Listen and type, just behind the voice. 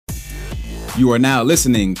You are now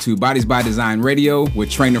listening to Bodies by Design Radio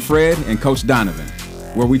with Trainer Fred and Coach Donovan,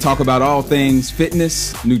 where we talk about all things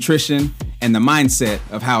fitness, nutrition, and the mindset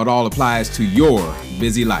of how it all applies to your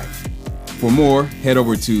busy life. For more, head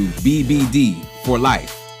over to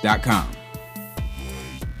bbdforlife.com.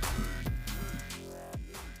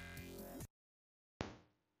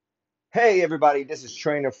 Hey everybody, this is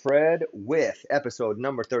Trainer Fred with episode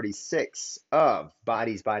number 36 of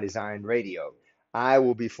Bodies by Design Radio. I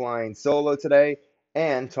will be flying solo today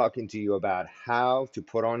and talking to you about how to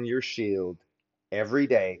put on your shield every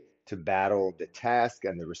day to battle the tasks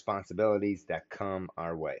and the responsibilities that come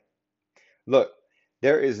our way. Look,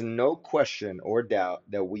 there is no question or doubt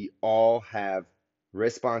that we all have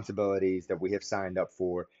responsibilities that we have signed up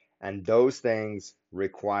for, and those things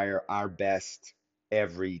require our best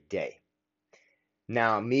every day.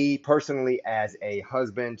 Now, me personally, as a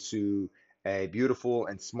husband to a beautiful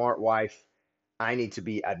and smart wife, I need to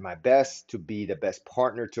be at my best, to be the best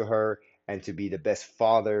partner to her, and to be the best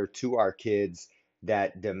father to our kids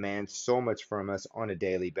that demand so much from us on a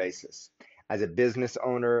daily basis. As a business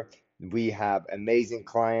owner, we have amazing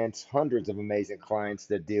clients, hundreds of amazing clients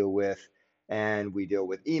that deal with, and we deal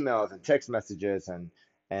with emails and text messages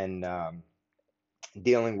and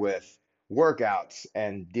dealing with workouts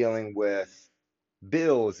and dealing with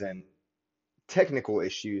bills and technical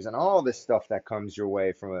issues and all this stuff that comes your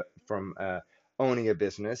way from owning a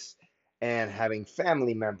business and having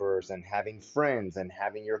family members and having friends and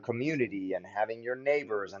having your community and having your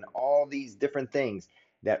neighbors and all these different things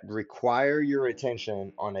that require your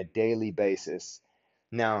attention on a daily basis.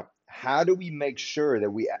 Now, how do we make sure that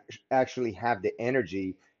we actually have the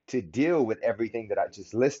energy to deal with everything that I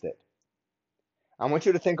just listed? I want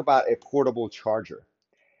you to think about a portable charger.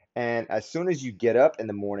 And as soon as you get up in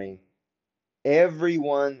the morning,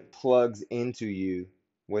 everyone plugs into you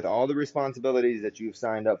with all the responsibilities that you've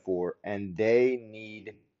signed up for, and they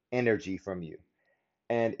need energy from you.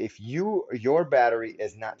 And if your battery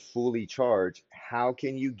is not fully charged, how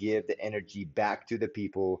can you give the energy back to the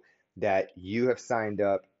people that you have signed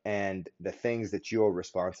up and the things that you're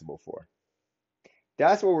responsible for?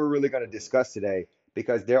 That's what we're really going to discuss today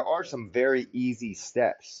because there are some very easy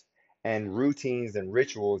steps and routines and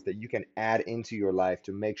rituals that you can add into your life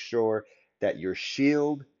to make sure that your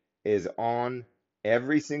shield is on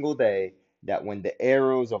every single day, that when the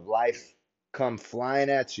arrows of life come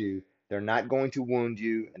flying at you, they're not going to wound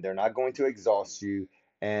you and they're not going to exhaust you,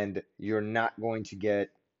 and you're not going to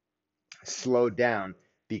get slowed down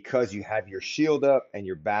because you have your shield up and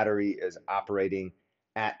your battery is operating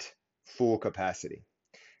at full capacity.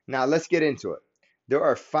 Now, let's get into it. There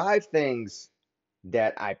are 5 things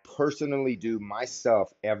that I personally do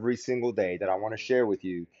myself every single day that I want to share with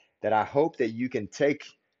you that I hope that you can take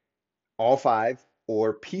all 5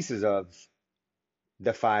 or pieces of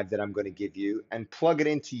the 5 that I'm going to give you and plug it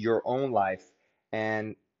into your own life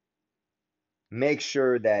and make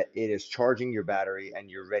sure that it is charging your battery and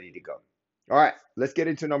you're ready to go. All right, let's get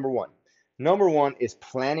into number 1. Number 1 is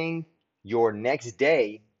planning your next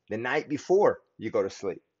day the night before you go to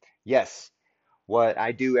sleep. Yes, what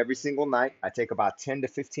I do every single night, I take about 10 to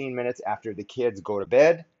 15 minutes after the kids go to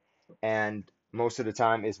bed, and most of the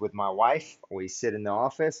time is with my wife. We sit in the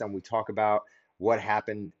office and we talk about what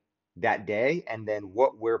happened that day and then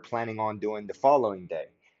what we're planning on doing the following day.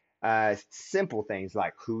 Simple things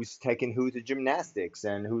like who's taking who to gymnastics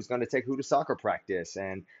and who's going to take who to soccer practice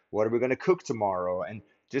and what are we going to cook tomorrow, and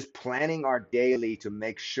just planning our daily to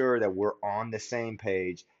make sure that we're on the same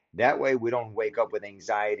page. That way we don't wake up with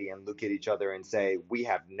anxiety and look at each other and say, we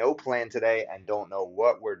have no plan today and don't know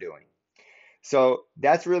what we're doing. So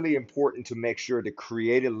that's really important to make sure to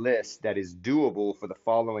create a list that is doable for the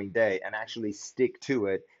following day and actually stick to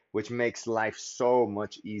it, which makes life so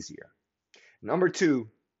much easier. Number 2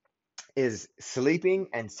 is sleeping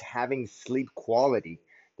and having sleep quality.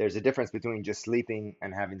 There's a difference between just sleeping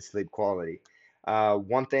and having sleep quality.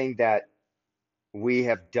 One thing that we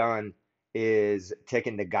have done is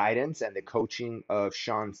taken the guidance and the coaching of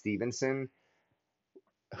Sean Stevenson,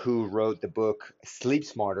 who wrote the book Sleep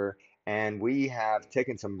Smarter. And we have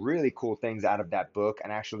taken some really cool things out of that book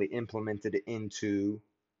and actually implemented it into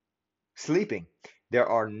sleeping. There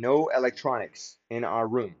are no electronics in our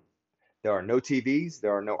room. There are no TVs,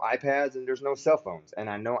 there are no iPads, and there's no cell phones. And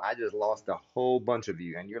I know I just lost a whole bunch of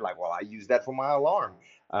you. And you're like, well, I use that for my alarm.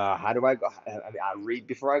 How do I go? I read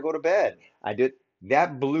before I go to bed. I did.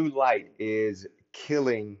 That blue light is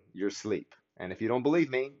killing your sleep. And if you don't believe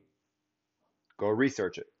me, go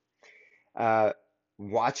research it. Uh,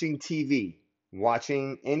 Watching TV,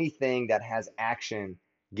 watching anything that has action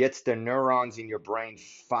gets the neurons in your brain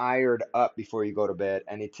fired up before you go to bed,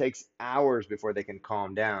 and it takes hours before they can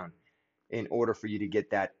calm down. in order for you to get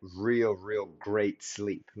that real great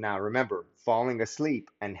sleep. Now, remember, falling asleep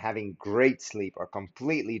and having great sleep are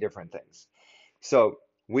completely different things. So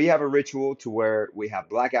we have a ritual to where we have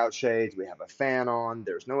blackout shades, we have a fan on,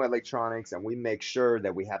 there's no electronics, and we make sure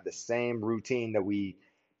that we have the same routine that we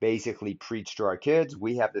basically preach to our kids.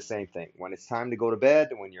 We have the same thing. When it's time to go to bed,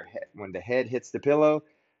 when the head hits the pillow,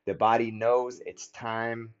 the body knows it's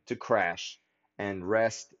time to crash and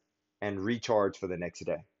rest and recharge for the next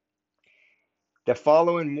day. The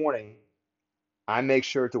following morning, I make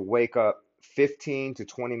sure to wake up 15 to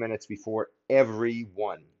 20 minutes before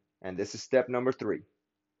everyone. And this is step number 3.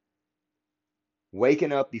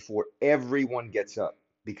 Waking up before everyone gets up,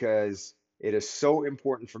 because it is so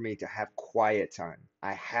important for me to have quiet time.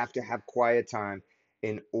 I have to have quiet time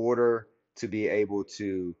in order to be able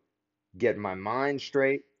to get my mind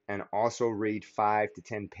straight and also read 5 to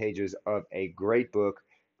 10 pages of a great book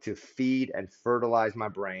to feed and fertilize my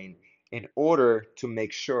brain in order to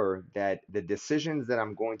make sure that the decisions that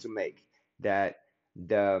I'm going to make, that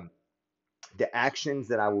the the actions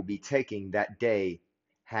that I will be taking that day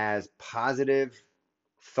has positive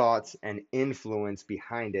thoughts and influence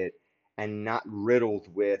behind it, and not riddled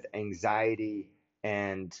with anxiety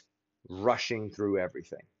and rushing through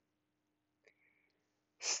everything.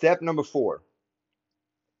 Step number 4.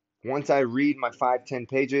 Once I read my 5, 10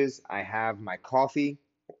 pages, I have my coffee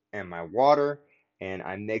and my water, and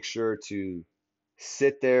I make sure to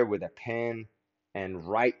sit there with a pen and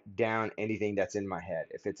write down anything that's in my head.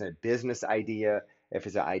 If it's a business idea, if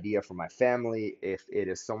it's an idea for my family, if it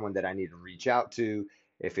is someone that I need to reach out to,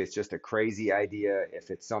 if it's just a crazy idea,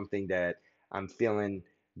 if it's something that I'm feeling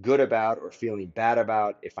good about or feeling bad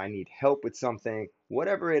about, if I need help with something,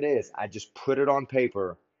 whatever it is, I just put it on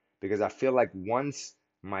paper, because I feel like once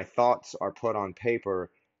my thoughts are put on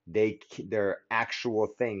paper, they're actual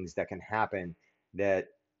things that can happen, that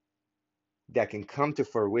can come to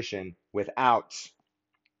fruition without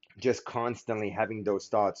just constantly having those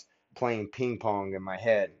thoughts playing ping pong in my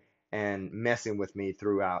head and messing with me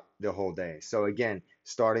throughout the whole day. So again,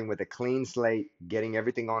 starting with a clean slate, getting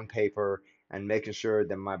everything on paper, and making sure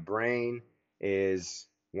that my brain is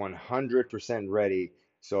 100% ready.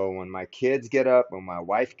 So when my kids get up, when my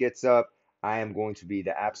wife gets up, I am going to be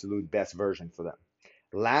the absolute best version for them.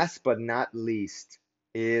 Last but not least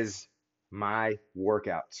is my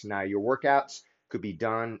workouts. Now, your workouts could be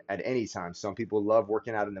done at any time. Some people love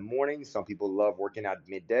working out in the morning, some people love working out at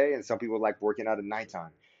midday, and some people like working out at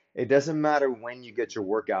nighttime. It doesn't matter when you get your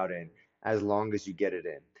workout in, as long as you get it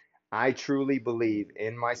in. I truly believe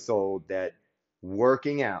in my soul that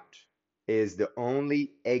working out is the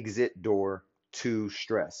only exit door to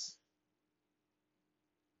stress.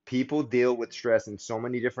 People deal with stress in so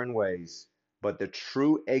many different ways, but the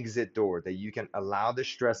true exit door that you can allow the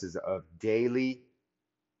stresses of daily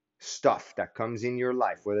stuff that comes in your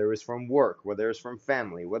life, whether it's from work, whether it's from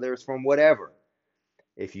family, whether it's from whatever,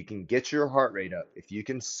 if you can get your heart rate up, if you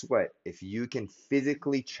can sweat, if you can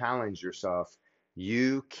physically challenge yourself,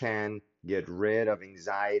 you can get rid of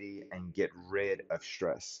anxiety and get rid of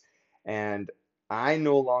stress. And I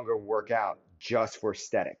no longer work out just for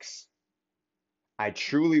aesthetics. I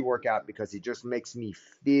truly work out because it just makes me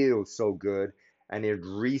feel so good, and it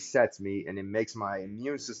resets me, and it makes my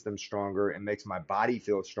immune system stronger. It makes my body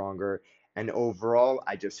feel stronger. And overall,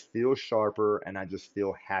 I just feel sharper and I just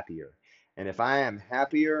feel happier. And if I am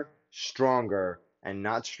happier, stronger, and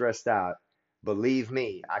not stressed out, believe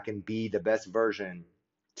me, I can be the best version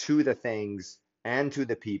to the things and to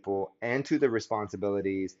the people and to the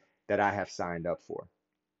responsibilities that I have signed up for.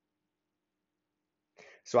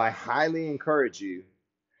 So I highly encourage you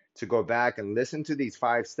to go back and listen to these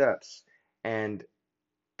 5 steps and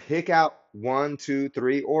pick out 1, 2,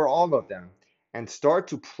 3, or all of them, and start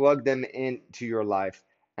to plug them into your life,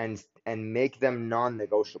 and make them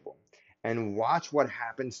non-negotiable, and watch what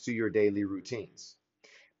happens to your daily routines.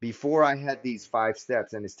 Before, I had these 5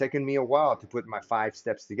 steps, and it's taken me a while to put my 5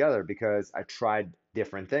 steps together because I tried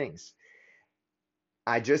different things.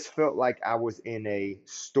 I just felt like I was in a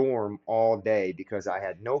storm all day because I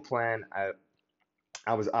had no plan.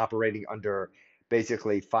 I was operating under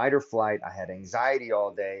basically fight or flight. I had anxiety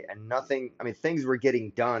all day and nothing. I mean, things were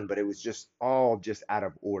getting done, but it was just all just out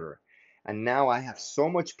of order. And now I have so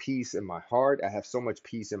much peace in my heart. I have so much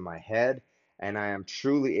peace in my head, and I am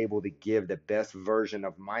truly able to give the best version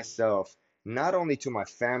of myself, not only to my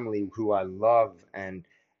family who I love, and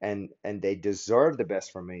they deserve the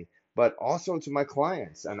best from me, but also to my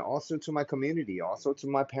clients, and also to my community, also to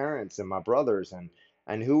my parents and my brothers,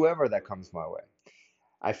 and whoever that comes my way.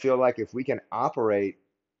 I feel like if we can operate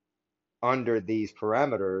under these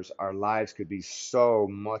parameters, our lives could be so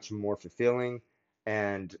much more fulfilling,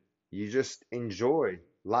 and You just enjoy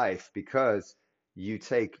life because you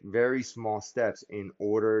take very small steps in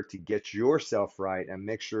order to get yourself right and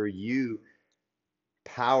make sure you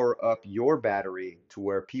power up your battery to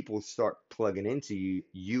where people start plugging into you.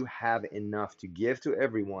 You have enough to give to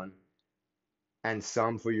everyone and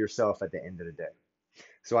some for yourself at the end of the day.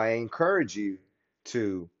 So I encourage you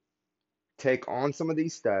to take on some of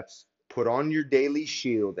these steps, put on your daily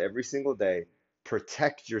shield every single day,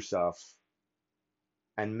 protect yourself,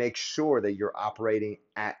 and make sure that you're operating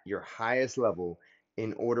at your highest level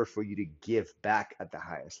in order for you to give back at the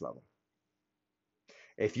highest level.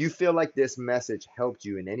 If you feel like this message helped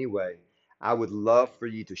you in any way, I would love for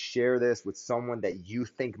you to share this with someone that you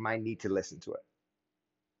think might need to listen to it.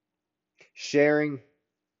 Sharing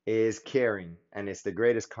is caring, and it's the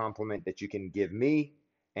greatest compliment that you can give me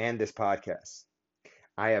and this podcast.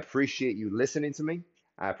 I appreciate you listening to me.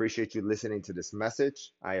 I appreciate you listening to this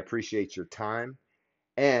message. I appreciate your time,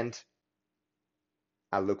 and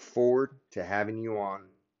I look forward to having you on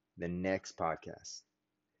the next podcast.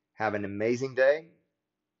 Have an amazing day,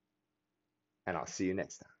 and I'll see you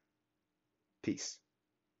next time. Peace.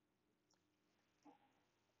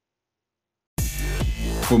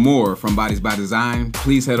 For more from Bodies by Design,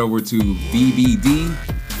 please head over to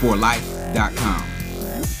bbdforlife.com.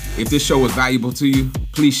 If this show was valuable to you,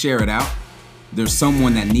 please share it out. There's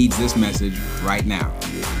someone that needs this message right now.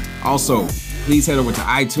 Also, please head over to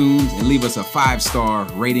iTunes and leave us a 5-star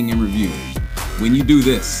rating and review. When you do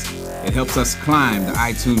this, it helps us climb the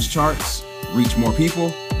iTunes charts, reach more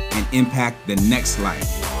people, and impact the next life.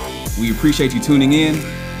 We appreciate you tuning in,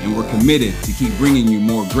 and we're committed to keep bringing you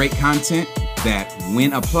more great content that,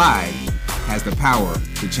 when applied, has the power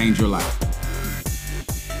to change your life.